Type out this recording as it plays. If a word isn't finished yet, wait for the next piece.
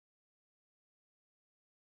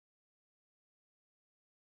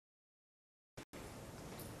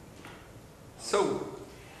So,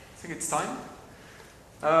 I think it's time.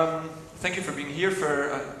 Thank you for being here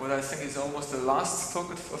for what I think is almost the last talk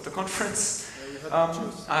of the conference.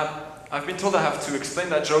 I've been told I have to explain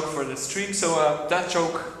that joke for the stream, so that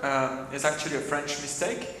joke is actually a French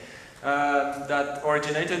mistake that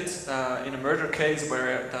originated in a murder case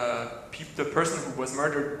where the person who was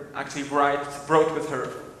murdered actually wrote with her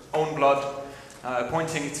own blood,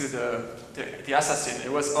 pointing to the assassin.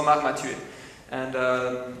 It was Omar Mathieu. And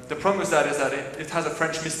the problem with that is that it has a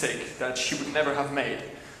French mistake that she would never have made.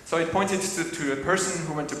 So it pointed to a person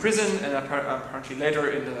who went to prison, and apparently later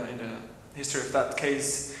in the history of that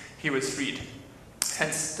case, he was freed.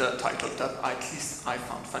 Hence the title that at least I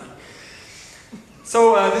found funny.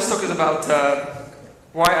 So this talk is about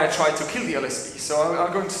why I tried to kill the LSB. So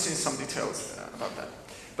I'll go into some details about that.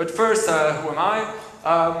 But first, who am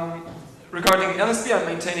I? Regarding LSB, I'm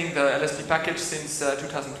maintaining the LSB package since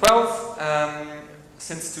 2012.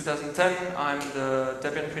 Since 2010, I'm the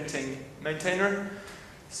Debian printing maintainer.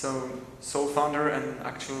 So sole founder and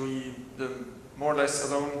actually the more or less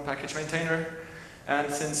alone package maintainer. And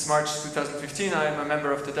since March 2015, I'm a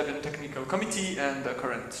member of the Debian Technical Committee and the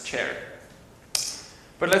current chair.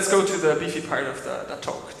 But let's go to the beefy part of that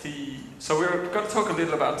talk. So we're going to talk a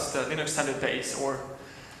little about the Linux standard base, or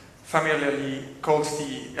familiarly called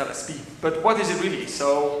the LSB. But what is it really?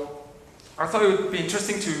 So I thought it would be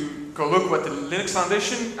interesting to go look what the Linux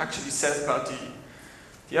Foundation actually says about the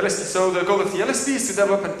LSB. So the goal of the LSB is to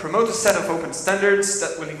develop and promote a set of open standards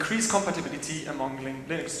that will increase compatibility among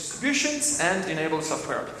Linux distributions and enable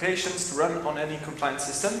software applications to run on any compliant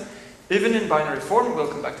system, even in binary form. We'll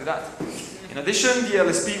come back to that. In addition, the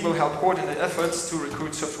LSB will help coordinate efforts to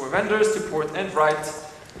recruit software vendors to port and write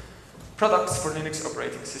products for Linux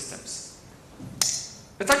operating systems.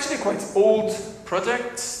 It's actually a quite old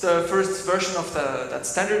project. The first version of that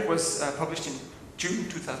standard was published in June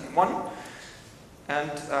 2001,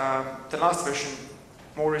 and the last version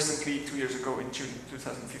more recently 2 years ago in June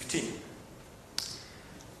 2015.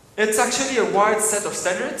 It's actually a wide set of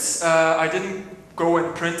standards. I didn't go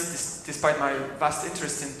and print, despite my vast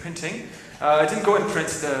interest in printing, I didn't go and print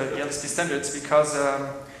the LSB standards because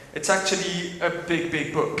it's actually a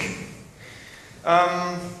big book.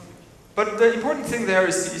 But the important thing there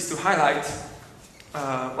is to highlight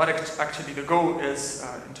what actually the goal is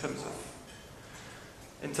in terms of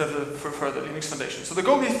for the Linux Foundation. So the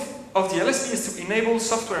goal of the LSB is to enable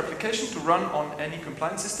software application to run on any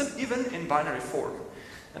compliant system, even in binary form.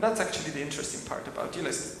 And that's actually the interesting part about the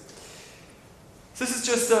LSB. So this is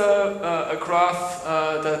just a graph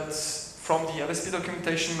that's from the LSB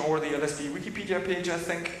documentation or the LSB Wikipedia page, I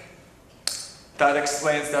think, that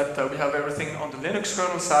explains that we have everything on the Linux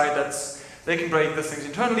kernel side. They can break the things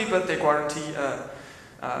internally, but they guarantee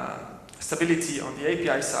stability on the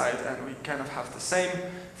API side, and we kind of have the same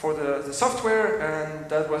for the software. And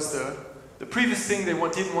that was the previous thing they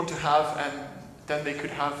didn't want to have, and then they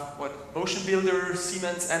could have Motion Builder,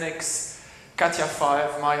 Siemens, NX, Katia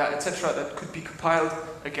 5, Maya, etc. that could be compiled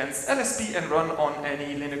against LSB and run on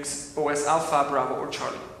any Linux OS Alpha, Bravo, or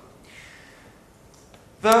Charlie.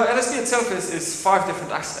 The LSB itself is 5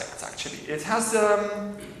 different aspects, actually. It has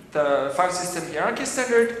the file system hierarchy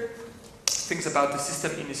standard, things about the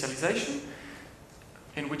system initialization,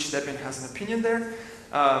 in which Debian has an opinion there,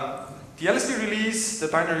 the LSB release, the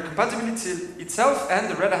binary compatibility itself, and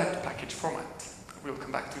the Red Hat package format. We'll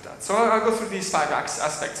come back to that. So I'll go through these 5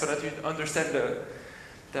 aspects so that you understand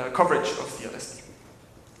the coverage of the LSB.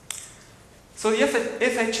 So the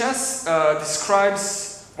FHS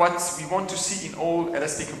describes what we want to see in all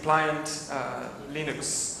LSB compliant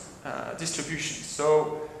Linux distributions.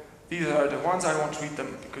 So these are the ones. I won't read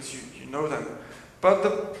them because you know them.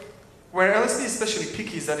 But where LSB is especially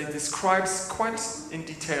picky is that it describes quite in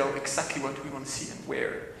detail exactly what we want to see and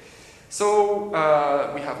where. So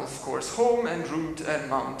we have, of course, home and root and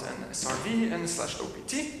mount and srv and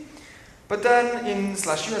 /opt. But then in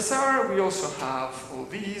 /usr, we also have all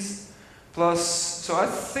these. Plus, so I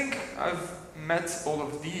think I've met all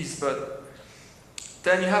of these, but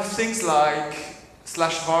then you have things like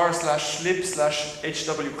 /var /lib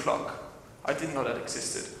 /hwclock. I didn't know that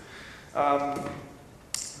existed.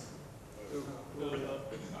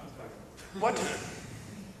 What?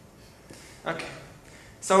 Okay.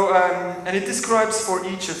 So, and it describes for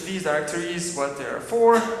each of these directories what they're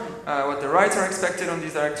for, what the writes are expected on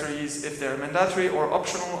these directories, if they're mandatory or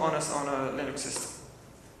optional on a Linux system.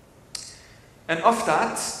 And of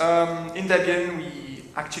that, in Debian, we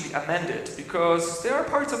actually amended because there are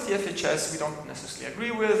parts of the FHS we don't necessarily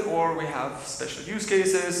agree with, or we have special use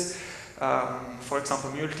cases. For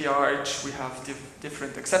example, multi-arch, we have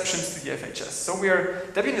different exceptions to the FHS. So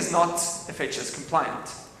Debian is not FHS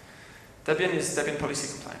compliant. Debian is Debian policy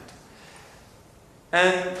compliant.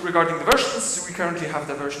 And regarding the versions, we currently have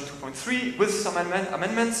the version 2.3 with some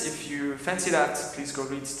amendments. If you fancy that, please go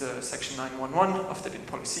read the section 911 of Debian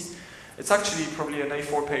policy. It's actually probably an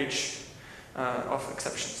A4 page of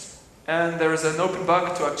exceptions. And there is an open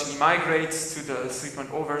bug to actually migrate to the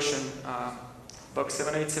 3.0 version, bug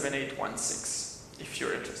 787816, if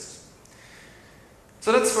you're interested.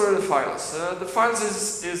 So that's for the files. The files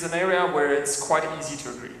is an area where it's quite easy to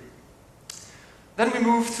agree. Then we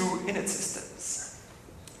move to init systems.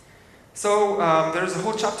 So there's a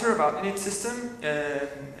whole chapter about init system,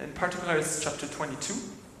 in particular it's chapter 22.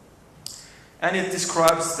 And it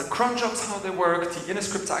describes the cron jobs, how they work, the init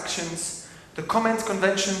script actions, the comment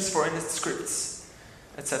conventions for init scripts,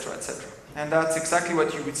 etc., etc. And that's exactly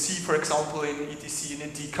what you would see, for example, in etc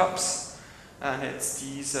init cups. And it's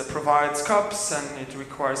these provides cups, and it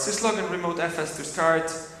requires syslog and remote fs to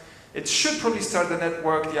start. It should probably start the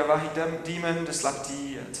network, the avahi daemon, the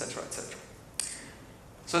slapd, etc., etc.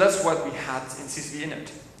 So that's what we had in sysv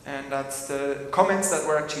init. And that's the comments that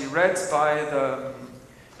were actually read by the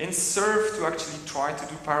inserv to actually try to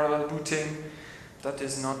do parallel booting. That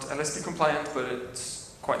is not LSB compliant, but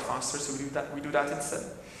it's quite faster, so we do that instead.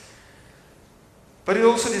 But it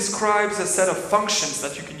also describes a set of functions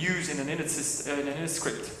that you can use in an init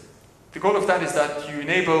script. The goal of that is that you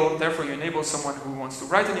enable someone who wants to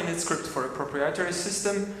write an init script for a proprietary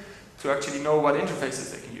system to actually know what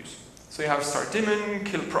interfaces they can use. So you have start daemon,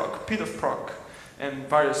 kill proc, pid of proc, and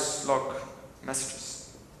various log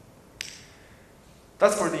messages.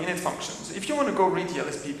 That's for the init functions. If you want to go read the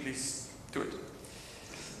LSB, please do it.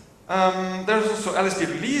 There's also LSB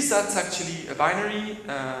release. That's actually a binary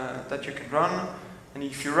that you can run. And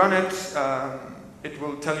if you run it, it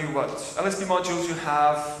will tell you what LSB modules you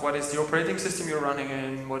have, what is the operating system you're running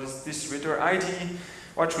in, what is distributor ID,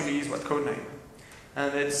 what release, what code name.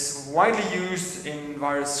 And it's widely used in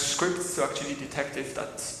various scripts to actually detect if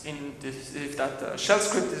that shell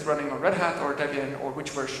script is running on Red Hat or Debian or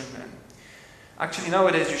which version. And actually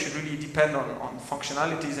nowadays you should really depend on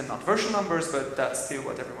functionalities and not version numbers, but that's still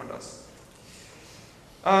what everyone does.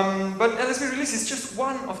 But LSB release is just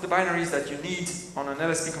one of the binaries that you need on an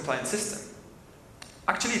LSB compliant system.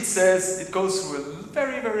 Actually, it goes through a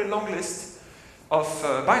very, very long list of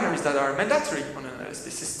binaries that are mandatory on an LSB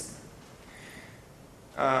system.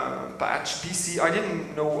 Batch, PC, I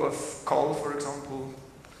didn't know of call, for example,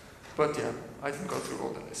 but yeah, I didn't go through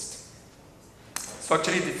all the list. So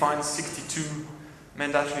actually it defines 62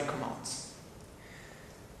 mandatory commands.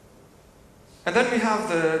 And then we have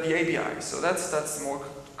the ABI, so that's the more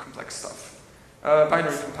complex stuff.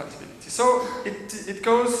 Binary compatibility. So it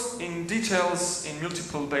goes in details in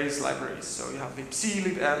multiple base libraries. So you have libc,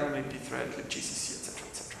 libm, libpthread, libgcc, etc.,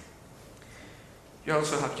 etc. You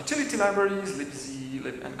also have utility libraries, libz,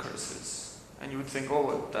 libencurses. And you would think, oh,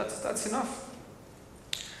 well, that's enough.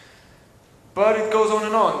 But it goes on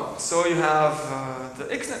and on. So you have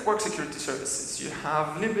the X network security services, you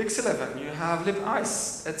have libx11, you have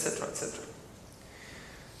libice, etc., etc.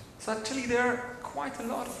 So actually there are quite a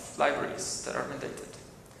lot of libraries that are mandated.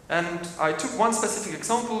 And I took one specific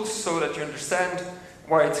example so that you understand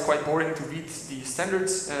why it's quite boring to read the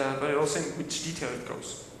standards, but also in which detail it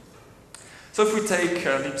goes. So if we take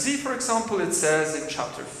libz, for example, it says in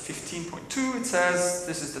chapter 15.2, it says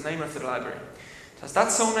this is the name of the library. It has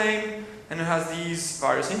that so name, and it has these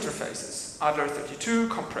various interfaces, Adler32,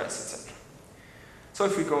 compress, etc. So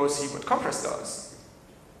if we go see what compress does,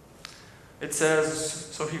 it says,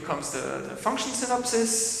 so here comes the function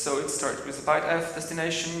synopsis, so it starts with a byte f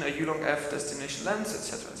destination, a ulong f destination length,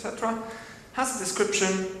 etc., etc. Has a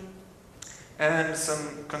description and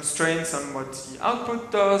some constraints on what the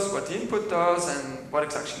output does, what the input does, and what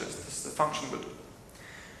exactly the function will do.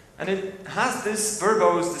 And it has this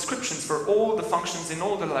verbose descriptions for all the functions in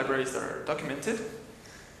all the libraries that are documented.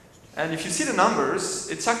 And if you see the numbers,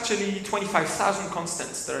 it's actually 25,000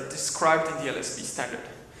 constants that are described in the LSB standard.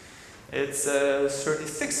 It's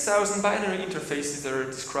 36,000 binary interfaces that are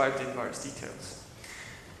described in various details,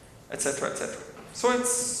 etc., etc. So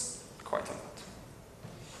it's quite a lot.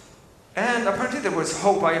 And apparently there was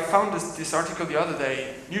hope. I found this article the other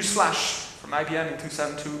day, newsflash from IBM in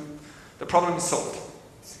 2002. The problem is solved.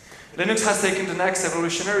 Linux has taken the next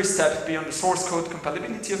evolutionary step beyond the source code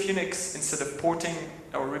compatibility of Unix. Instead of porting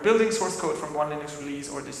or rebuilding source code from one Linux release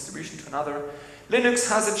or distribution to another, Linux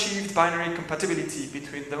has achieved binary compatibility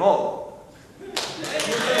between them all.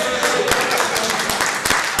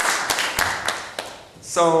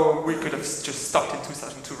 So we could have just stopped in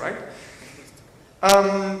 2002, right?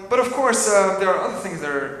 But of course, there are other things that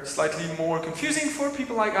are slightly more confusing for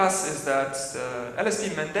people like us, is that the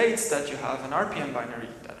LSB mandates that you have an RPM binary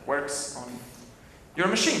that works on your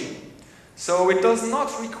machine. So it does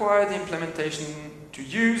not require the implementation to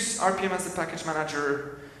use RPM as the package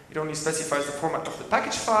manager. It only specifies the format of the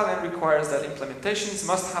package file and requires that implementations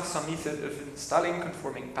must have some method of installing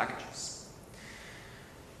conforming packages.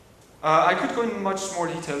 I could go into much more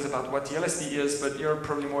details about what the LSB is, but you're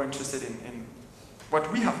probably more interested in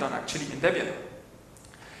what we have done actually in Debian.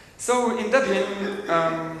 So in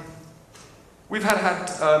Debian, we've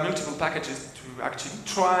had multiple packages to actually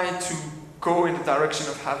try to go in the direction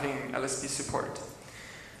of having LSB support.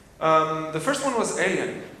 The first one was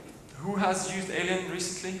Alien. Who has used Alien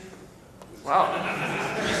recently? Wow.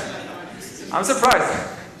 I'm surprised.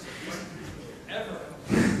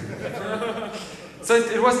 So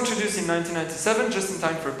it was introduced in 1997, just in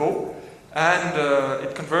time for Bo, and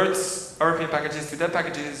it converts RPM packages to Deb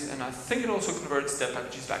packages, and I think it also converts Deb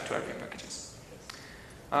packages back to RPM packages.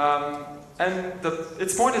 And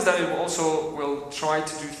its point is that it also will try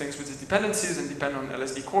to do things with the dependencies and depend on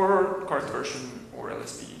LSB core, current version, or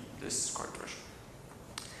LSB this current version.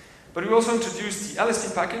 But we also introduced the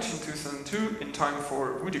LSB package in 2002 in time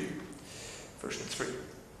for Voodoo, version 3.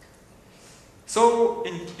 So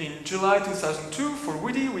in July 2002 for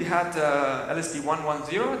Woody we had LSB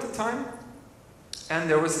 110 at the time, and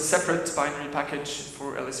there was a separate binary package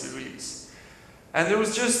for LSB release. And there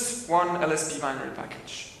was just one LSB binary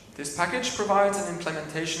package. This package provides an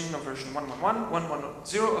implementation of version 1.11,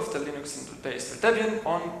 1.10 of the Linux based for Debian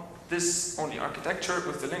on this only architecture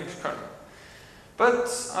with the Linux kernel. But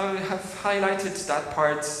I have highlighted that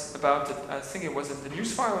part about it, I think it was in the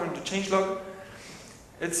news file or in the changelog.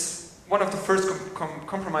 It's one of the first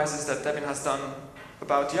compromises that Debian has done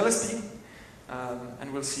about the LSB,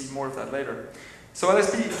 and we'll see more of that later. So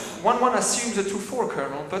LSB 1.1 assumes a 2.4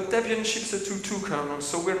 kernel, but Debian ships a 2.2 kernel,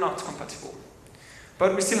 so we're not compatible.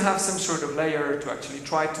 But we still have some sort of layer to actually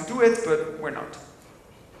try to do it, but we're not.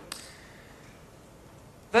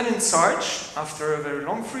 Then in Sarge, after a very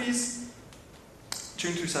long freeze,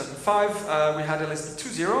 June 2005, we had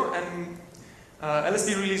LSB 2.0, and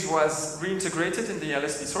LSB release was reintegrated in the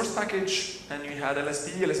LSB source package, and we had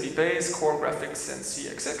LSB, LSB base, core graphics, and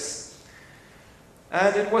CXX.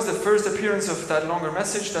 And it was the first appearance of that longer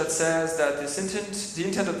message that says that the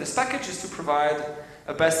intent of this package is to provide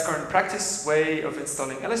a best current practice way of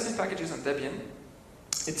installing LSB packages on Debian.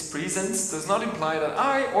 Its presence does not imply that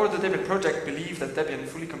I or the Debian project believe that Debian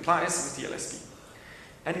fully complies with the LSB.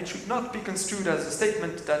 And it should not be construed as a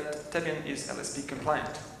statement that Debian is LSB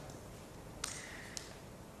compliant.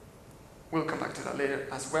 We'll come back to that later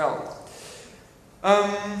as well.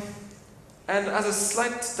 And as a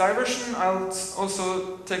slight diversion, I'll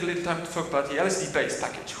also take a little time to talk about the LSB base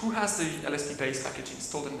package. Who has the LSB base package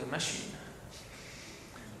installed in the machine?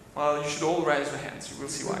 Well, you should all raise your hands, you will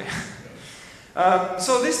see why.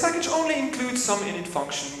 So this package only includes some init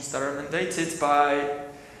functions that are mandated by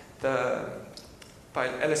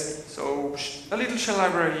LSB. So a little shell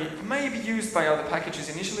library may be used by other packages,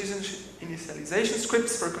 initialization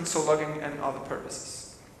scripts for console logging and other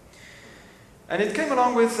purposes. And it came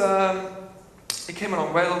along with well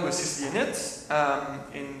with sysvinit.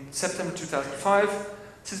 In September 2005,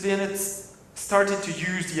 sysvinit started to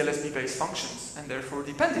use the LSB base functions and therefore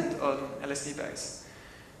depended on LSB base.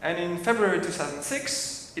 And in February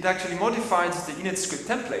 2006, it actually modified the init script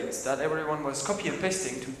templates that everyone was copy and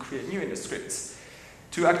pasting to create new init scripts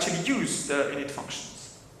to actually use the init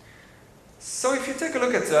functions. So if you take a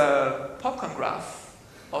look at the popcorn graph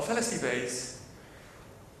of LSB base,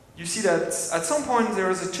 you see that at some point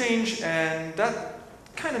there is a change, and that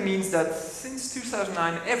kind of means that since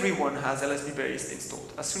 2009 everyone has LSB base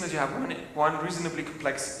installed. As soon as you have one reasonably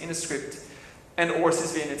complex init script and or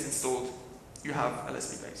sysvinit installed, you have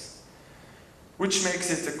LSB base, which makes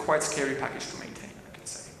it a quite scary package to maintain, I can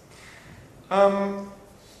say.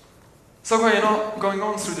 So going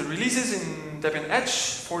on through the releases in Debian Edge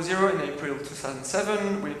 4.0 in April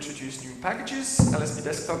 2007, we introduced new packages, LSB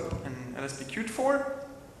Desktop and LSB Qt 4.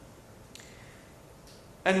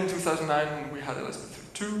 And in 2009, we had LSB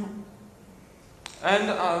 3.2.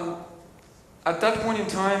 And at that point in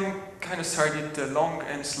time, kind of started the long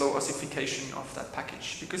and slow ossification of that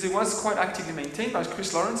package, because it was quite actively maintained by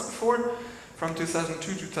Chris Lawrence before, from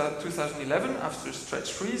 2002 to 2011, after a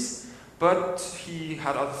stretch freeze. But he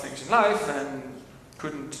had other things in life and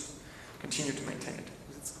couldn't continue to maintain it.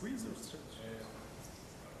 Is it squeeze or stretch?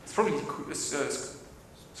 It's probably squeezed, yes.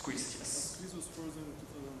 Squeeze was frozen in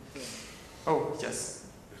 2010. Oh, yes.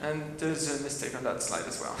 And there's a mistake on that slide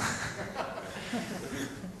as well.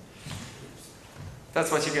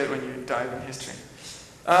 That's what you get when you dive in history.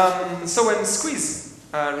 So when Squeeze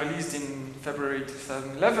released in February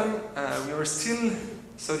 2011, we were still,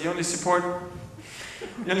 so the only support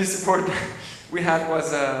The only support we had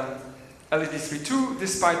was LSB 3.2,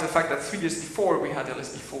 despite the fact that 3 years before we had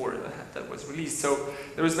LSB 4 that was released. So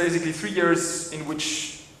there was basically 3 years in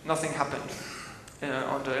which nothing happened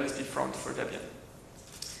on the LSB front for Debian.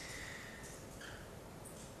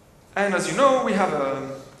 And as you know, we have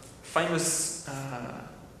a famous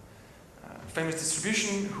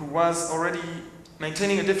distribution who was already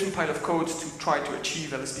maintaining a different pile of code to try to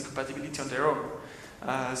achieve LSB compatibility on their own.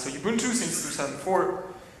 So Ubuntu, since 2004,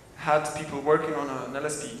 had people working on an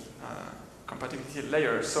LSB compatibility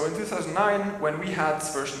layer. So in 2009, when we had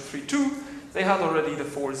version 3.2, they had already the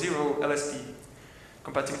 4.0 LSB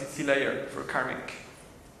compatibility layer for Karmic.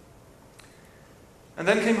 And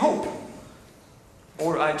then came Hope.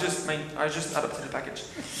 Or I just adapted the package.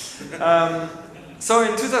 So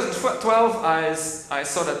in 2012, I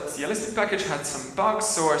saw that the LSB package had some bugs,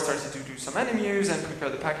 so I started to do some NMUs and prepare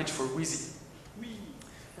the package for Wheezy.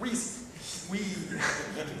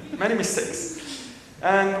 Many mistakes.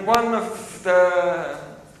 And one of the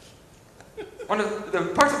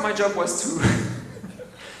part of my job was to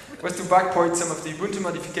backport some of the Ubuntu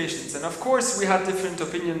modifications. And of course, we had different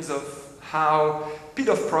opinions of how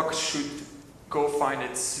PID-of-proc should go find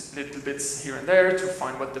its little bits here and there to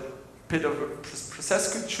find what the PID of a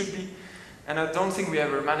process should be. And I don't think we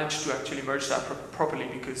ever managed to actually merge that properly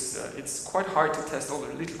because it's quite hard to test all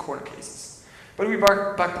the little corner cases. But we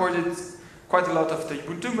backported quite a lot of the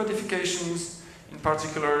Ubuntu modifications, in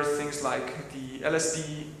particular things like the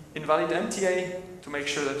LSB invalid MTA to make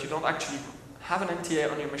sure that you don't actually have an MTA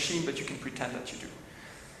on your machine, but you can pretend that you do.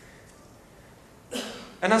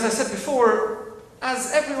 And as I said before,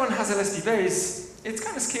 as everyone has LSB base, it's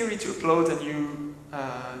kind of scary to upload a new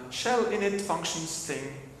shell init functions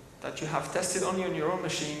thing that you have tested only on your own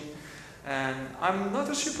machine. And I'm not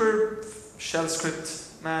a super shell script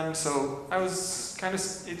man, so it's kind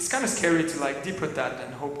of scary to like deput that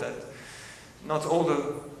and hope that not all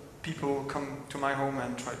the people come to my home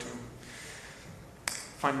and try to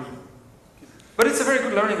find me. But it's a very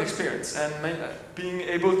good learning experience, and being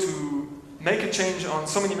able to make a change on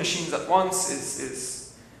so many machines at once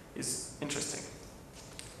is interesting.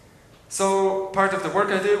 So part of the work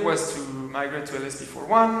I did was to migrate to LSB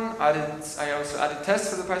 4.1. I also added tests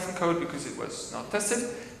for the Python code because it was not tested,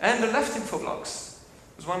 and the left info blocks.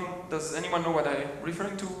 Does anyone know what I'm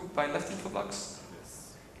referring to by left info blocks?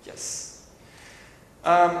 Yes.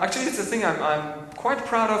 Actually, it's a thing I'm quite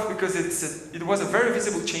proud of because it was a very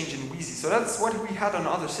visible change in Wheezy. So that's what we had on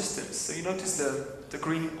other systems. So you notice the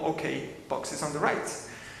green OK boxes on the right.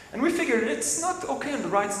 And we figured it's not OK on the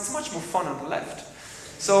right, it's much more fun on the left.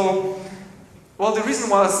 So, well, the reason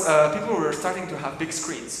was people were starting to have big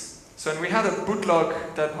screens. So and we had a bootlog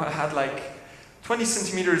that had like 20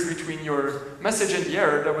 centimeters between your message and the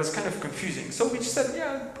error that was kind of confusing. So we just said,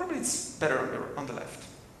 yeah, probably it's better on the left.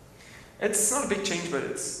 It's not a big change, but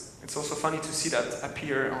it's also funny to see that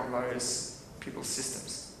appear on various people's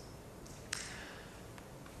systems.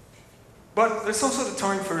 But there's also the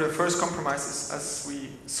time for the first compromises, as we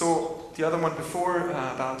saw the other one before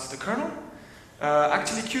about the kernel.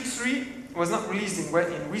 Actually, Qt3 was not released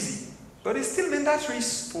in Wheezy, but it's still mandatory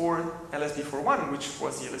for LSB 4.1, which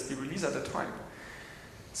was the LSB release at the time.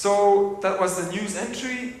 So that was the news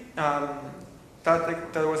entry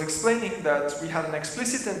that was explaining that we had an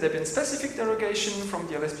explicit and Debian-specific derogation from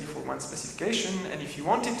the LSB 4.1 specification, and if you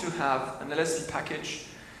wanted to have an LSB package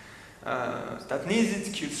that needed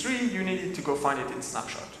Qt3, you needed to go find it in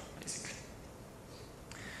Snapshot, basically.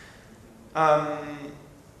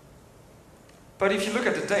 But if you look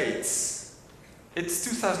at the dates, it's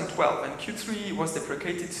 2012, and Qt3 was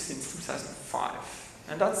deprecated since 2005,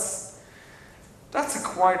 and that's a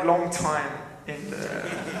quite long time in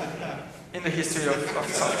the history of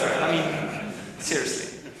software. I mean,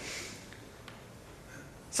 seriously.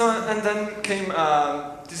 So, and then came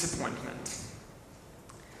disappointment.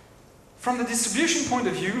 From the distribution point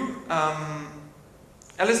of view,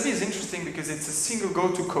 LSB is interesting because it's a single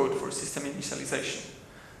go-to code for system initialization.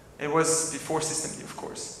 It was before systemd, of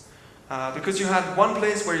course. Because you had one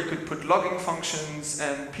place where you could put logging functions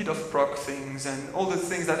and PID-of-proc things and all the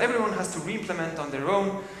things that everyone has to re-implement on their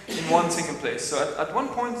own in one single place. So at one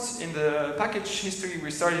point in the package history,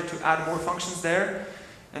 we started to add more functions there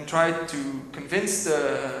and tried to convince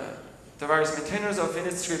the various maintainers of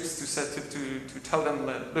init scripts to tell them,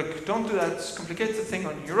 look, don't do that complicated thing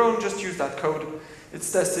on your own, just use that code.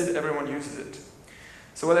 It's tested, everyone uses it.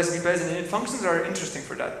 So LSB-based and init functions are interesting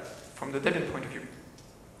for that, from the Debian point of view.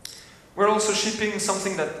 We're also shipping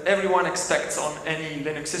something that everyone expects on any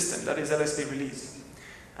Linux system, that is LSB release.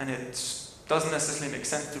 And it doesn't necessarily make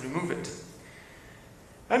sense to remove it.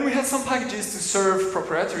 And we had some packages to serve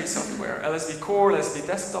proprietary software, LSB core, LSB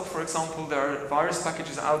desktop, for example. There are various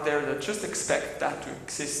packages out there that just expect that to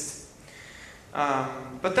exist.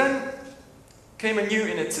 But then came a new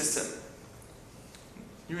init system.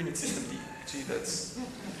 New init system D. Gee, that's...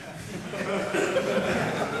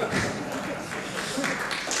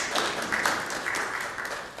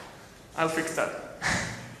 I'll fix that.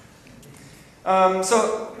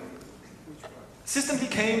 So, systemd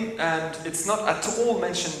came, and it's not at all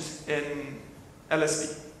mentioned in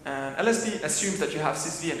LSB. And LSB assumes that you have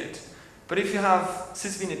sysv init. But if you have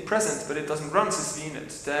sysv init present, but it doesn't run sysv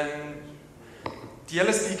init, then the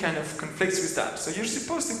LSB kind of conflicts with that. So you're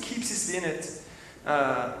supposed to keep sysv init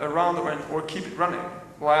around or keep it running,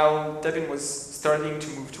 while Debian was starting to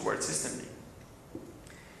move towards systemd.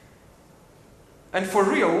 And for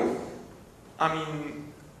real, I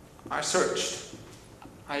mean, I searched.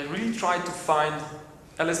 I really tried to find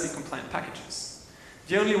LSB compliant packages.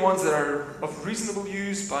 The only ones that are of reasonable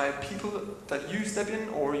use by people that use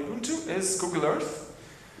Debian or Ubuntu is Google Earth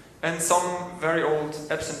and some very old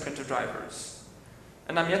Epson printer drivers.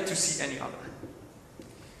 And I'm yet to see any other.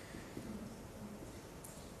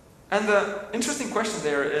 And the interesting question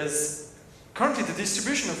there is, currently the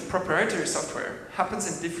distribution of proprietary software happens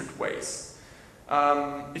in different ways.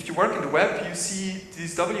 If you work in the web, you see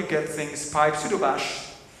these wget things, pipe sudo bash,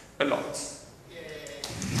 a lot.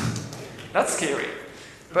 That's scary.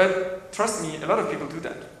 But trust me, a lot of people do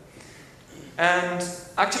that. And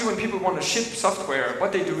actually when people want to ship software,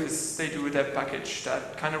 what they do is they do a deb package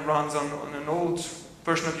that kind of runs on an old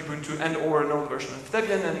version of Ubuntu and or an old version of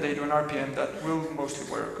Debian, and they do an RPM that will mostly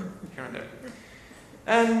work here and there.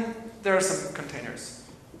 And there are some containers.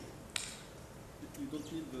 You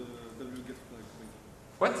don't need the wget flag.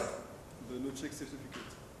 What? The no check certificate.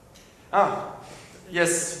 Ah,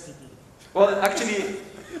 yes. Well, actually,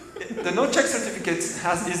 the no check certificate is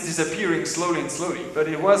disappearing slowly and slowly, but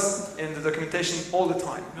it was in the documentation all the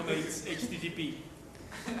time. No, but it's HTTP.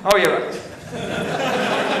 Oh, yeah, right.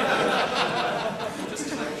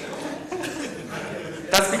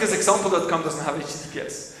 That's because example.com doesn't have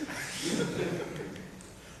HTTPS.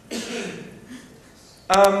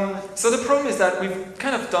 So the problem is that we've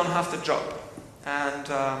kind of done half the job. And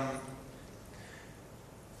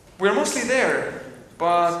we're mostly there,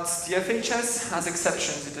 but the FHS has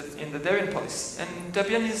exceptions in the Debian policy, and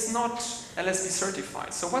Debian is not LSB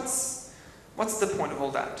certified. So what's the point of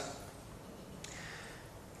all that?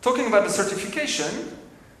 Talking about the certification,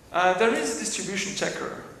 there is a distribution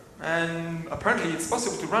checker, and apparently it's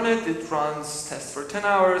possible to run it. It runs tests for 10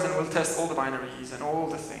 hours and will test all the binaries and all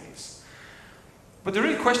the things. But the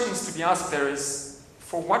real questions to be asked there is,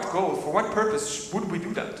 for what goal, for what purpose would we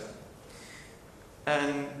do that?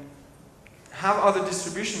 And have other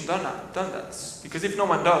distributions done that? Because if no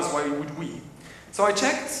one does, why would we? So I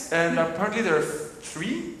checked, and apparently there are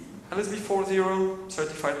 3 LSB 4.0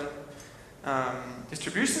 certified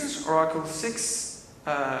distributions: Oracle 6,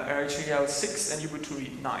 RHEL 6, and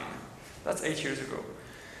Ubuntu 9. That's 8 years ago.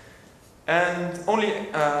 And only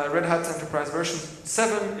Red Hat Enterprise version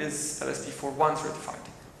 7 is LSB 4.1 certified.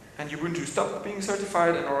 And Ubuntu stopped being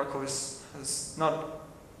certified, and Oracle has not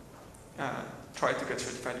tried to get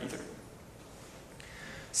certified either.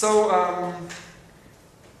 So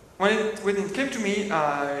when it came to me,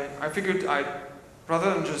 I figured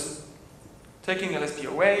rather than just taking LSB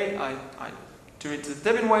away, I do it the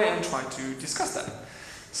Debian way and try to discuss that.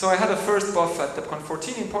 So I had a first buff at DebConf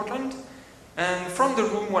 14 in Portland, and from the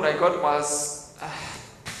room what I got was,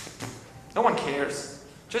 no one cares,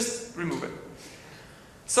 just remove it.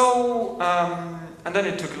 So, and then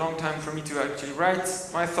it took a long time for me to actually write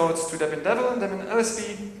my thoughts to Debian Devil and Debian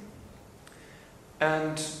LSB.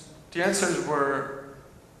 And the answers were,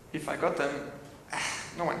 if I got them,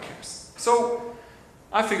 no one cares. So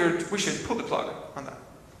I figured we should pull the plug on that.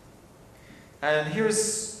 And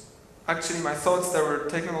here's actually my thoughts that were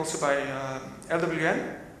taken also by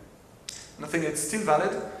LWN. And I think it's still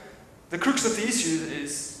valid. The crux of the issue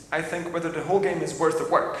is, I think, whether the whole game is worth the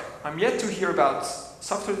work. I'm yet to hear about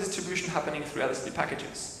software distribution happening through LSB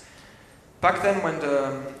packages. Back then, when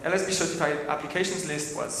the LSB certified applications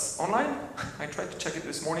list was online, I tried to check it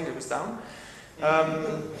this morning, it was down.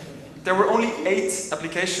 There were only 8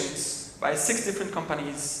 applications by 6 different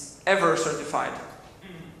companies ever certified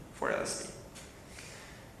for LSB.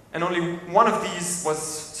 And only one of these was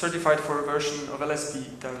certified for a version of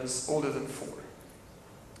LSB that was older than 4.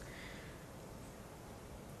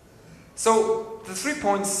 So the 3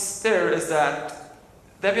 points there is that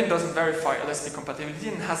Debian doesn't verify LSB compatibility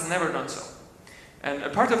and has never done so. And a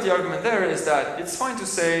part of the argument there is that it's fine to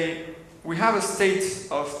say we have a state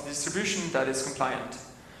of distribution that is compliant.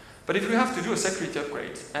 But if we have to do a security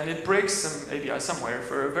upgrade and it breaks some API somewhere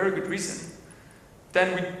for a very good reason,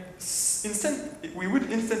 then we would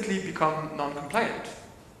instantly become non-compliant.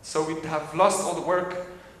 So we'd have lost all the work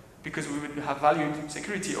because we would have valued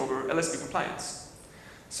security over LSB compliance.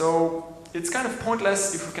 So it's kind of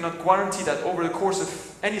pointless if we cannot guarantee that over the course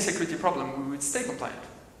of any security problem we would stay compliant.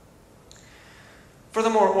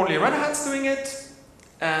 Furthermore, only Red Hat's doing it,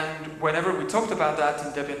 and whenever we talked about that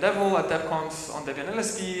in Debian Devil, at DebConf, on Debian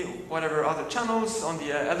LSB, whatever other channels, on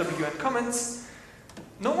the LWN comments,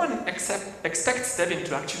 no one expects Debian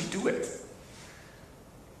to actually do it.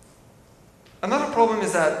 Another problem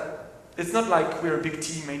is that it's not like we're a big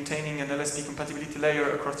team maintaining an LSB compatibility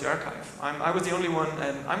layer across the archive. I was the only one,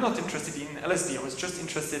 and I'm not interested in LSB. I was just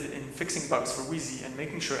interested in fixing bugs for Wheezy and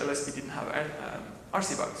making sure LSB didn't have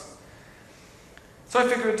RC bugs. So I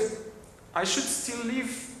figured I should still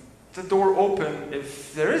leave the door open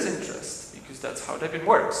if there is interest, because that's how Debian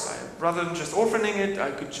works. Rather than just orphaning it,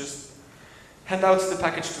 I could just hand out the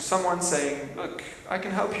package to someone saying, look, I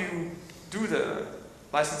can help you do the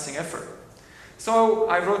licensing effort. So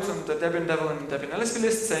I wrote on the Debian Devil and Debian LSB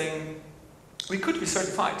list saying, we could be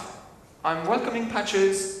certified. I'm welcoming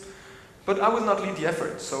patches, but I will not lead the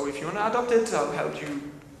effort. So if you want to adopt it, I'll help you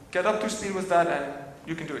get up to speed with that and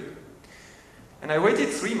you can do it. And I waited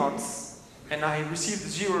 3 months and I received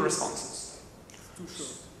 0 responses. Too short.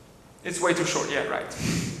 It's way too short, yeah, right.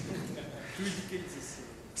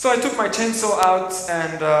 So I took my chainsaw out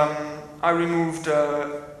and I removed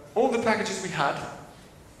all the packages we had,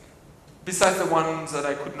 besides the ones that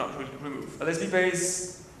I could not remove. LSB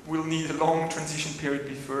base will need a long transition period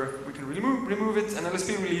before we can remove it, and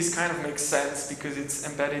LSB release kind of makes sense because it's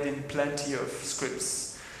embedded in plenty of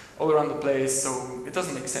scripts all around the place, so it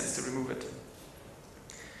doesn't make sense to remove it.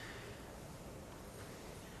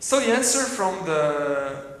 So the answer from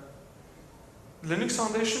the Linux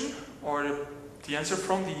Foundation, or the answer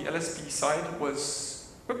from the LSB side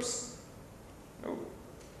was,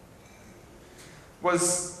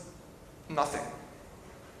 was nothing.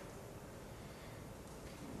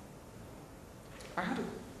 I had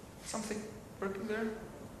something working there.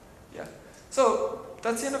 Yeah. So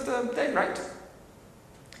that's the end of the day, right?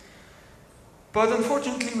 But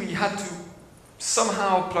unfortunately, we had to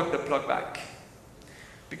somehow plug the plug back.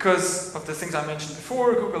 Because of the things I mentioned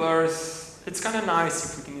before, Google Earth, it's kind of nice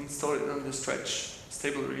if we can install it on the stretch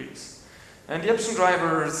stable release. And the Epson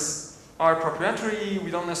drivers are proprietary. We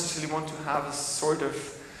don't necessarily want to have a sort of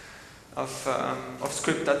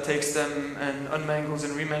script that takes them and unmangles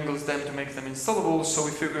and remangles them to make them installable. So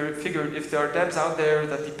we figured if there are devs out there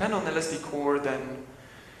that depend on LSB core, then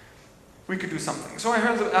we could do something. So I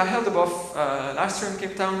held a buff last year in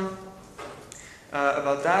Cape Town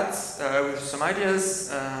about that with some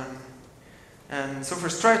ideas. And so for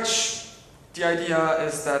Stretch, the idea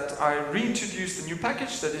is that I reintroduced a new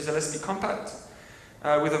package that is LSB compat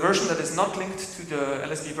with a version that is not linked to the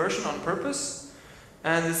LSB version on purpose.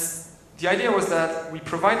 And the idea was that we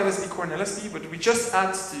provide LSB core and LSB, but we just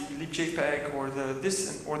add the libjpeg or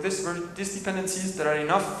this dependencies that are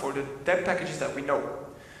enough for the deb packages that we know.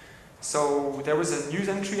 So there was a news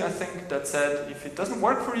entry, I think, that said, if it doesn't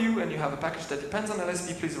work for you and you have a package that depends on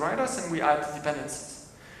LSB, please write us, and we add dependencies.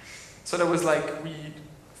 So that was like, we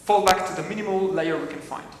fall back to the minimal layer we can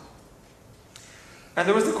find. And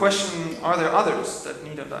there was the question, are there others that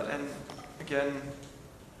need that? And again,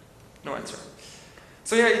 no answer.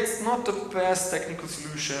 So yeah, it's not the best technical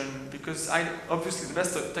solution, because obviously the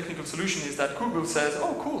best technical solution is that Google says,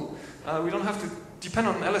 oh cool, we don't have to depend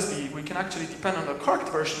on LSB, we can actually depend on the correct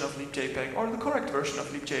version of libjpeg or the correct version of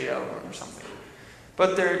libjl or something.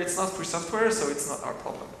 But it's not free software, so it's not our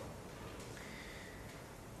problem.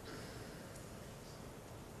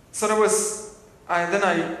 So there was, then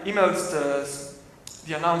I emailed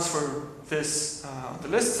the announce for this on the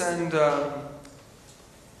list, and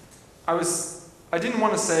I didn't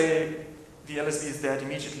want to say the LSB is dead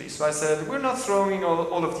immediately. So I said, we're not throwing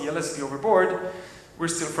all of the LSB overboard. We're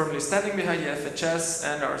still firmly standing behind the FHS,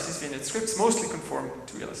 and our sysvnet scripts mostly conform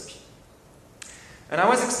to LSB. And I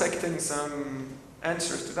was expecting some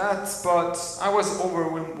answers to that, but I was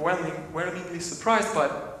overwhelmingly surprised by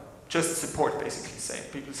just support, basically,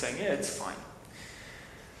 people saying, yeah, it's fine.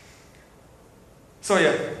 So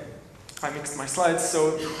yeah, I mixed my slides.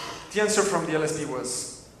 So the answer from the LSB was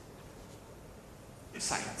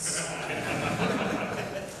science.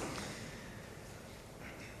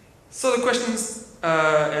 So the question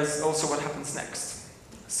is also what happens next.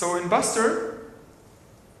 So in Buster,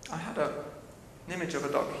 I had an image of a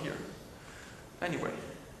dog here. Anyway,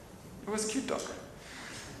 it was a cute dog.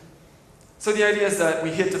 So the idea is that we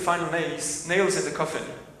hit the final nails in the coffin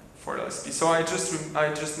for LSB. So I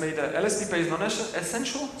just made a LSB page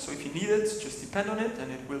non-essential, so if you need it, just depend on it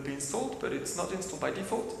and it will be installed, but it's not installed by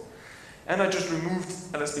default. And I just removed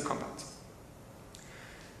LSB compat.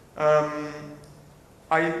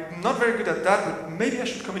 I'm not very good at that, but maybe I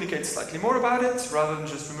should communicate slightly more about it rather than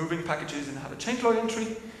just removing packages and have a change log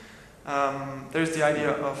entry. There's the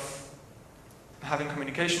idea of having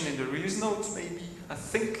communication in the release notes, maybe. I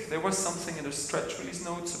think there was something in the stretch release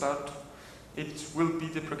notes about it will be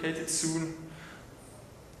deprecated soon,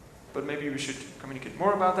 but maybe we should communicate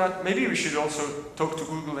more about that. Maybe we should also talk to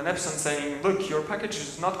Google and Epson saying, look, your package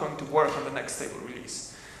is not going to work on the next stable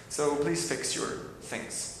release, so please fix your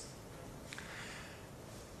things.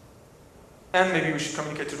 And maybe we should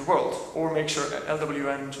communicate to the world, or make sure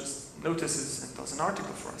LWN just notices and does an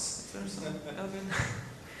article for us. Is there some LWN?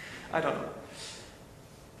 I don't know.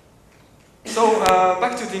 So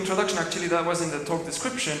back to the introduction, actually, that was in the talk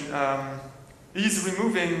description. Is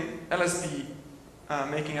removing LSB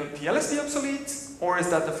making the LSB obsolete, or is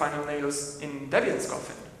that the final nails in Debian's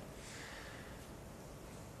coffin?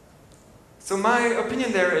 So my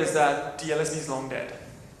opinion there is that the LSB is long dead.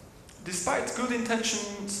 Despite good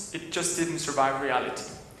intentions, it just didn't survive reality.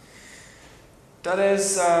 That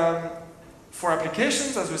is, for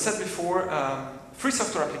applications, as we said before, free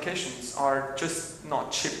software applications are just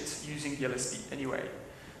not shipped using the LSB anyway.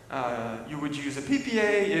 You would use a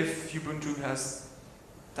PPA if Ubuntu has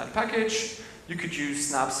that package. You could use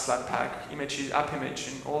Snaps, Flatpak, images, app image,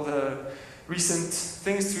 and all the recent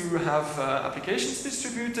things to have applications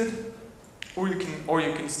distributed, or you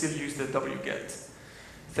can still use the wget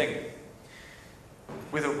thing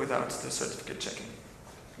with or without the certificate checking.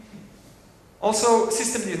 Also,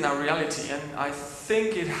 systemd is now reality, and I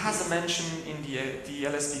think it has a mention in the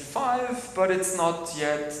LSB 5, but it's not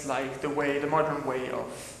yet like the modern way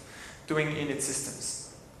of doing init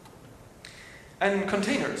systems. And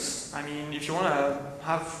containers. I mean, if you want to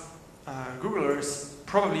have Googlers,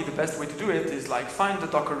 probably the best way to do it is like find the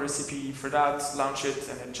Docker recipe for that, launch it,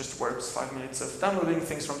 and it just works. 5 minutes of downloading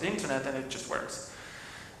things from the internet, and it just works.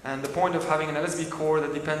 And the point of having an LSB core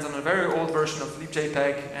that depends on a very old version of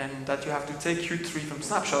libjpeg and that you have to take Qt3 from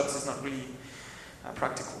snapshots is not really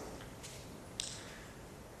practical.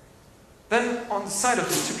 Then on the side of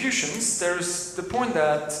distributions, there's the point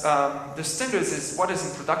that the standards is what is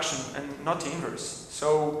in production and not the inverse.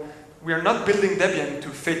 So we are not building Debian to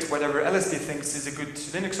fit whatever LSB thinks is a good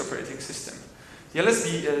Linux operating system. The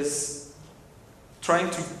LSB is trying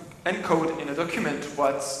to encode in a document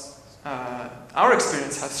what our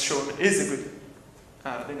experience has shown is a good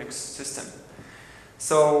Linux system.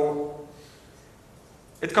 So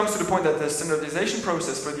it comes to the point that the standardization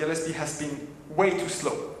process for the LSB has been way too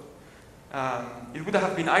slow. It would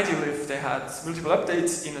have been ideal if they had multiple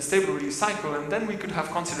updates in a stable release cycle, and then we could have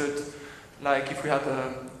considered, like if we had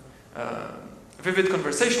a vivid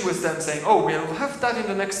conversation with them saying, oh, we'll have that in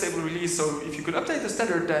the next stable release, so if you could update the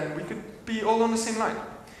standard, then we could be all on the same line.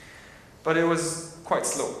 But it was quite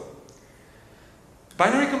slow.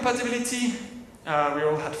 Binary compatibility, we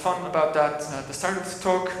all had fun about that. The start of the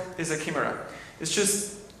talk is a chimera.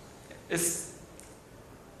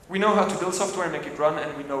 We know how to build software and make it run,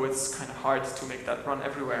 and we know it's kind of hard to make that run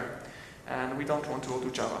everywhere. And we don't want to all do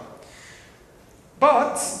Java.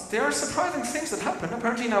 But there are surprising things that happen.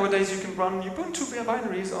 Apparently nowadays you can run Ubuntu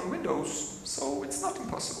binaries on Windows, so it's not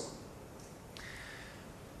impossible.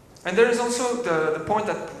 And there is also the point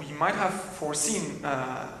that we might have foreseen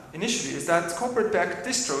initially is that corporate-backed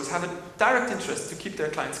distros have a direct interest to keep their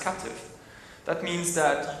clients captive. That means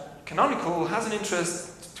that Canonical has an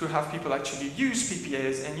interest to have people actually use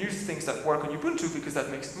PPAs and use things that work on Ubuntu because that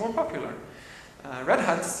makes it more popular. Red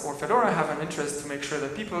Hat or Fedora have an interest to make sure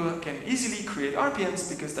that people can easily create RPMs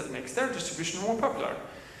because that makes their distribution more popular.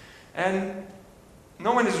 And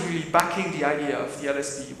no one is really backing the idea of the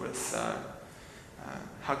LSB with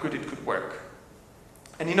how good it could work.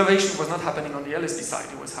 And innovation was not happening on the LSB side,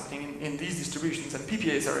 it was happening in these distributions, and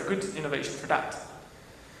PPAs are a good innovation for that.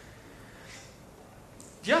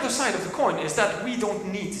 The other side of the coin is that we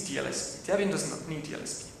don't need the LSB. Debian does not need the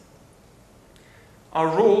LSB.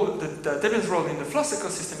 Our role, the Debian's role in the Floss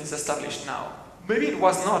ecosystem is established now. Maybe it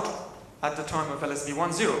was not at the time of LSB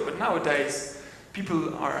 1.0, but nowadays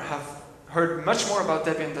people have heard much more about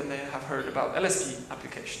Debian than they have heard about LSB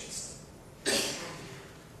applications.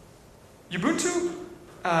 Ubuntu,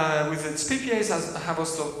 with its PPAs, have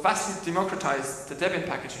also vastly democratized the Debian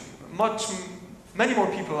packaging. Many more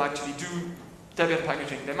people actually do Debian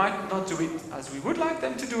packaging. They might not do it as we would like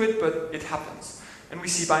them to do it, but it happens. And we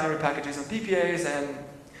see binary packages on PPAs, and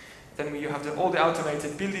then you have all the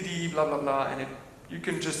automated build-id, blah, blah, blah, and you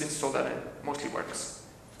can just install that and it mostly works.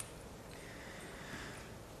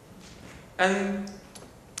 And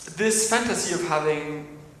this fantasy of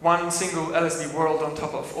having one single LSB world on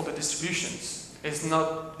top of all the distributions is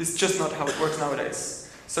just not how it works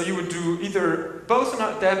nowadays. So you would do either both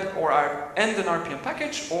an deb or and an RPM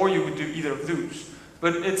package, or you would do either of those.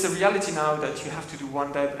 But it's a reality now that you have to do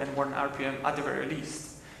one deb and one RPM at the very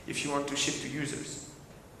least if you want to ship to users.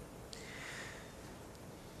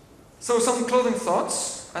 So some closing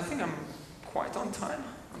thoughts. I think I'm quite on time.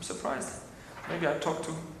 I'm surprised. Maybe I talked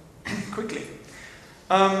too quickly.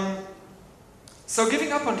 So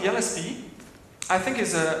giving up on the LSB, I think,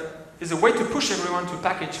 is a way to push everyone to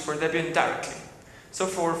package for Debian directly. So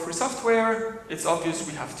for free software, it's obvious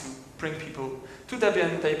we have to bring people to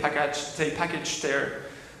Debian, they package their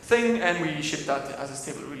thing, and we ship that as a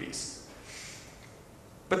stable release.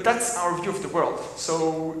 But that's our view of the world,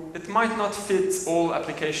 so it might not fit all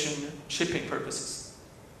application shipping purposes.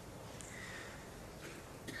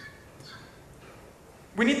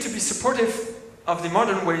 We need to be supportive of the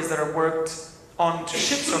modern ways that are worked on to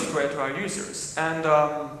ship software to our users, and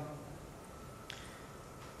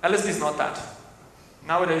LSB is not that.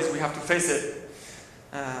 Nowadays, we have to face it.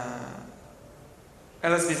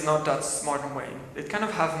 LSB is not that modern way. It kind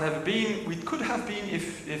of have never been. We could have been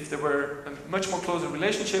if there were a much more closer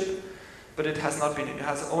relationship, but it has not been. It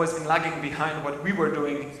has always been lagging behind what we were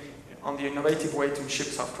doing on the innovative way to ship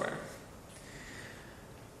software.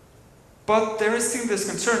 But there is still this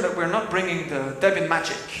concern that we're not bringing the Debian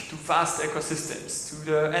magic to vast ecosystems, to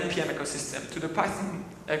the NPM ecosystem, to the Python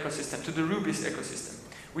ecosystem, to the Ruby ecosystem.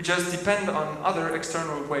 We just depend on other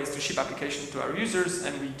external ways to ship applications to our users,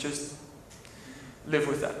 and we just live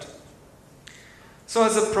with that. So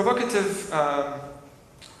as a provocative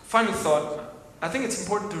final thought, I think it's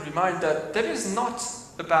important to remind that Debian is not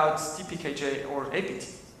about DPKJ or APT.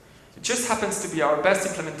 It just happens to be our best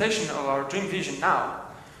implementation of our dream vision now.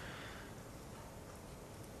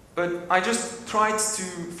 But I just tried to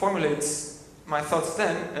formulate my thoughts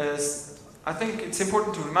then as I think it's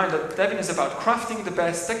important to remind that Debian is about crafting the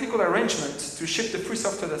best technical arrangement to ship the free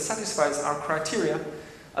software that satisfies our criteria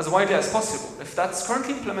as widely as possible. If that's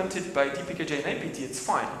currently implemented by DPKJ and APT, it's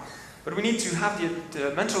fine. But we need to have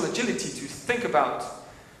the mental agility to think about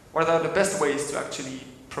what are the best ways to actually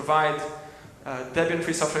provide Debian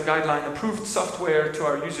Free Software Guideline approved software to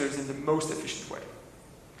our users in the most efficient way.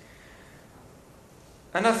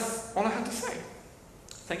 And that's all I had to say.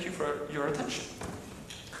 Thank you for your attention.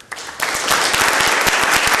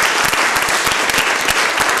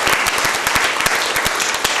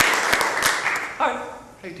 Hi.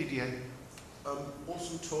 Hey Didier.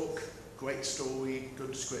 Awesome talk, great story,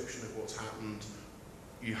 good description of what's happened.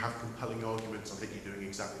 You have compelling arguments. I think you're doing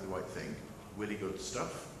exactly the right thing. Really good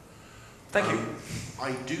stuff. Thank you.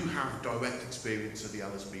 I do have direct experience of the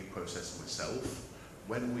LSB process myself.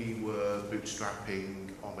 When we were bootstrapping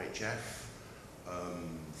OMHF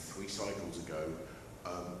 3 cycles ago,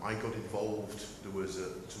 I got involved. There was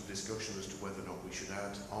some discussion as to whether or not we should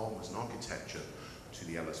add ARM as an architecture to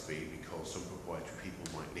the LSB because some proprietary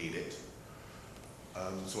people might need it.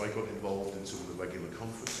 So I got involved in some of the regular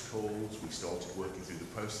conference calls. We started working through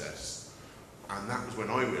the process, and that was when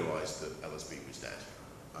I realised that LSB was dead.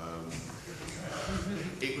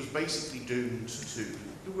 It was basically doomed to.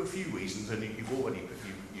 There were a few reasons, and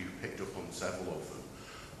you've picked up on several of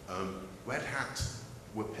them. Red Hat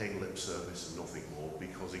were paying lip service and nothing more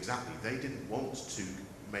because exactly they didn't want to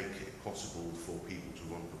make it possible for people to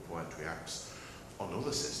run proprietary apps on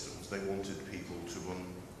other systems. They wanted people to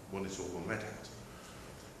run it all on Red Hat.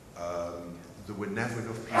 There were never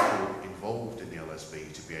enough people involved in the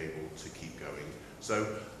LSB to be able to keep going. So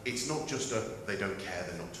it's not just they don't care,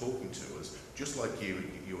 they're not talking to us. Just like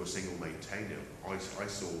you're a single maintainer, I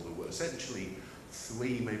saw there were essentially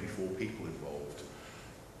 3, maybe 4 people involved,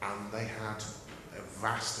 and they had a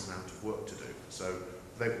vast amount of work to do. So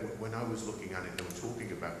when I was looking at it, they were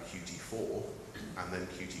talking about Qt4 and then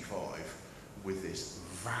Qt5 with this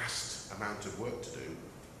vast amount of work to do,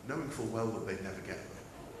 knowing full well that they'd never get there.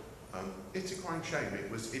 It's a crying shame.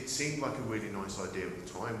 It seemed like a really nice idea at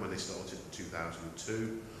the time when they started in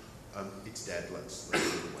 2002. It's dead. Let's move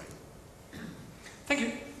it away. Thank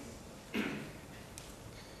you.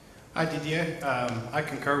 Hi Didier. I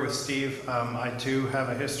concur with Steve. I too have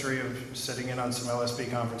a history of sitting in on some LSB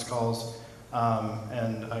conference calls,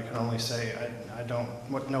 and I can only say I don't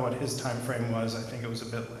know what his time frame was. I think it was a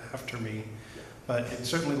bit after me. But it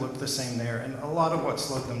certainly looked the same there, and a lot of what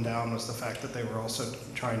slowed them down was the fact that they were also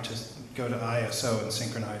trying to go to ISO and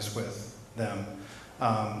synchronize with them.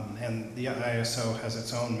 And the ISO has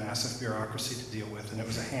its own massive bureaucracy to deal with, and it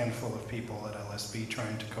was a handful of people at LSB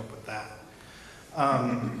trying to cope with that.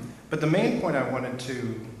 But the main point I wanted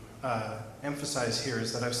to emphasize here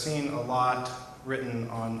is that I've seen a lot written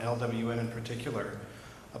on LWN in particular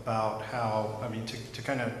about how, I mean, to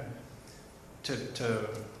kind of, to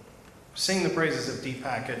sing the praises of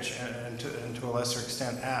dpackage and to a lesser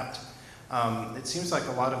extent apt. It seems like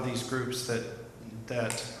a lot of these groups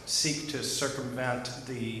that seek to circumvent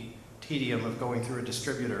the tedium of going through a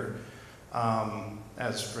distributor,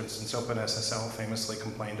 as for instance OpenSSL famously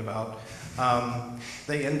complained about,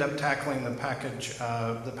 they end up tackling the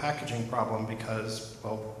packaging problem because,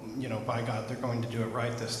 well, you know, by God, they're going to do it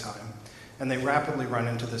right this time. And they rapidly run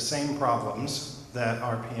into the same problems that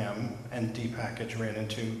RPM and dpackage ran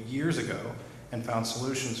into years ago and found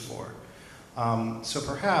solutions for. So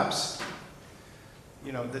perhaps,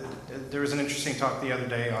 you know, there was an interesting talk the other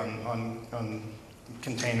day on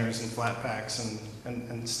containers and flat packs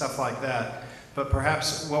and stuff like that. But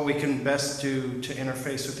perhaps what we can best do to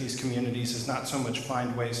interface with these communities is not so much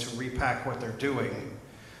find ways to repack what they're doing,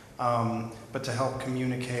 but to help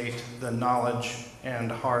communicate the knowledge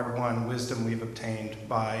and hard-won wisdom we've obtained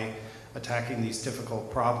by attacking these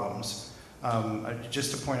difficult problems.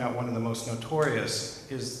 Just to point out one of the most notorious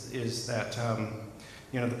is that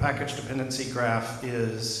you know, the package dependency graph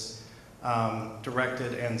is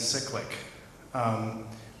directed and cyclic.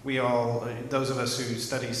 We all, those of us who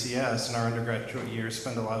study CS in our undergraduate years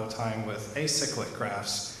spend a lot of time with acyclic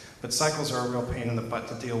graphs, but cycles are a real pain in the butt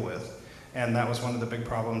to deal with. And that was one of the big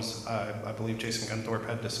problems I believe Jason Gunthorpe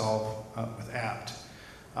had to solve with apt.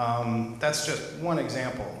 That's just one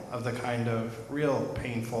example of the kind of real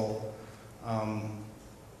painful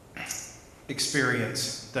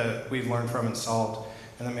experience that we've learned from and solved,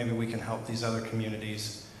 and then maybe we can help these other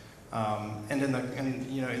communities. And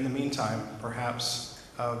you know, in the meantime, perhaps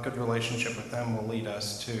a good relationship with them will lead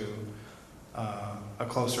us to a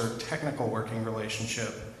closer technical working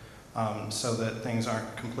relationship, so that things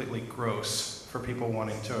aren't completely gross for people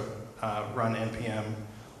wanting to run NPM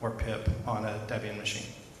or pip on a Debian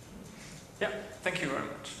machine. Yeah, thank you very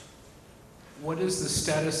much. What is the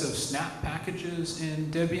status of snap packages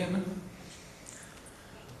in Debian?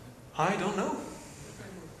 I don't know.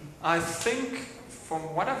 I think,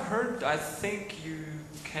 from what I've heard, I think you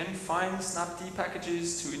can find snapd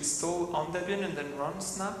packages to install on Debian and then run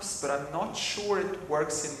snaps, but I'm not sure it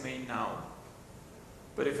works in main now.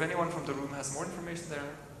 But if anyone from the room has more information there,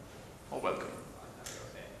 all welcome.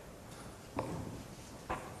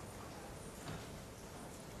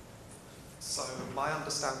 So my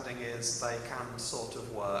understanding is they can sort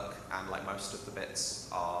of work, and like most of the bits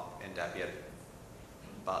are in Debian,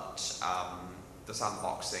 but the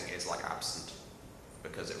sandboxing is like absent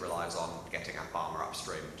because it relies on getting AppArmor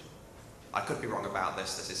upstreamed. I could be wrong about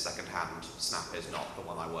this. This is second-hand. Snap is not the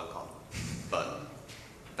one I work on, but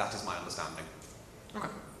that is my understanding. Okay,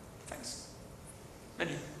 thanks.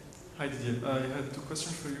 Mehdi. Hi Didier, I had two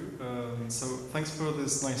questions for you. So thanks for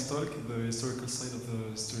this nice talk. The historical side of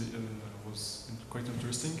the history was quite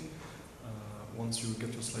interesting once you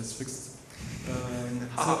get your slides fixed.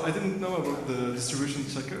 So I didn't know about the distribution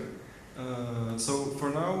checker. So for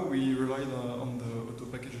now we relied on the auto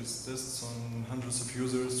packages tests on hundreds of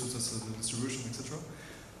users to test the distribution, etc.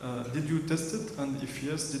 Did you test it? And if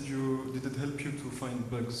yes, did it help you to find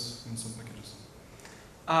bugs in some packages?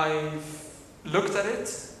 I've looked at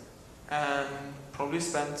it and probably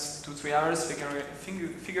spent 2-3 hours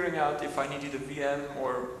figuring out if I needed a VM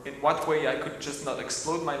or in what way I could just not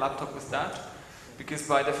explode my laptop with that. Because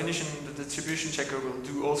by definition, the distribution checker will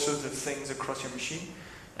do all sorts of things across your machine,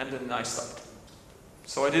 and then I stopped.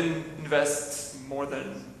 So I didn't invest more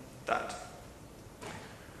than that.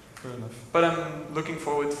 Fair enough. But I'm looking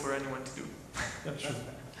forward for anyone to do. Yeah, sure.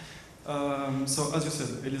 So as you said,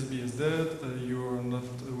 LSB is dead. You are not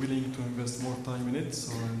willing to invest more time in it,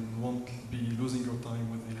 so you won't be losing your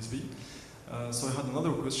time with LSB. So I had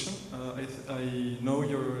another question. I know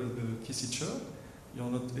you're the TC chair. You're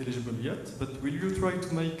not eligible yet, but will you try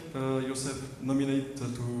to make yourself nominate to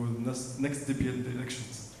next Debian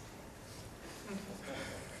elections?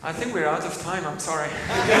 I think we're out of time, I'm sorry.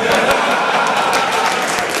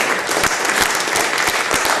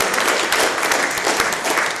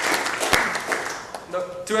 No,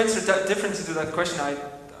 to answer that differently to that question, I'm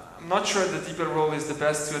not sure the DeepL role is the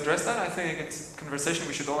best to address that. I think it's a conversation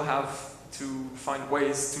we should all have to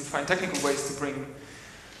find technical ways to bring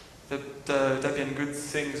the Debian good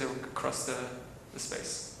things across the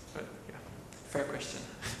space. But yeah, fair question.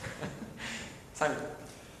 Simon.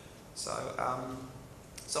 So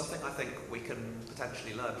something I think we can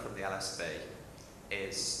potentially learn from the LSB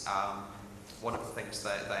is one of the things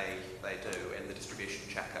that they do in the distribution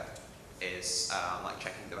checker is like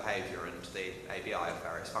checking the behavior and the ABI of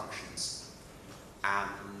various functions. And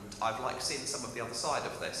I've like seen some of the other side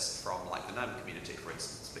of this from like the GNOME community, for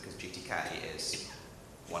instance, because GTK is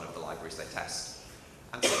one of the libraries they test.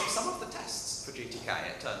 And so some of the tests for GTK,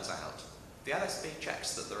 it turns out, the LSB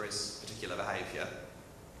checks that there is particular behaviour,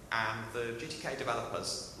 and the GTK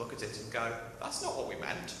developers look at it and go, that's not what we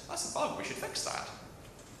meant, that's a bug, we should fix that.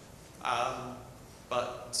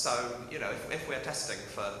 But so, you know, if we're testing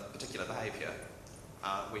for particular behaviour,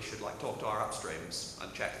 we should like talk to our upstreams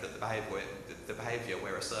and check that the behaviour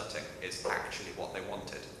we're asserting is actually what they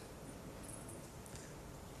wanted.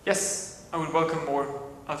 Yes, I would welcome more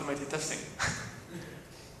automated testing.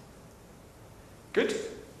 Good.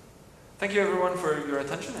 Thank you everyone for your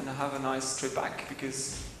attention, and have a nice trip back,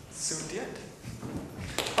 because it's soon the end.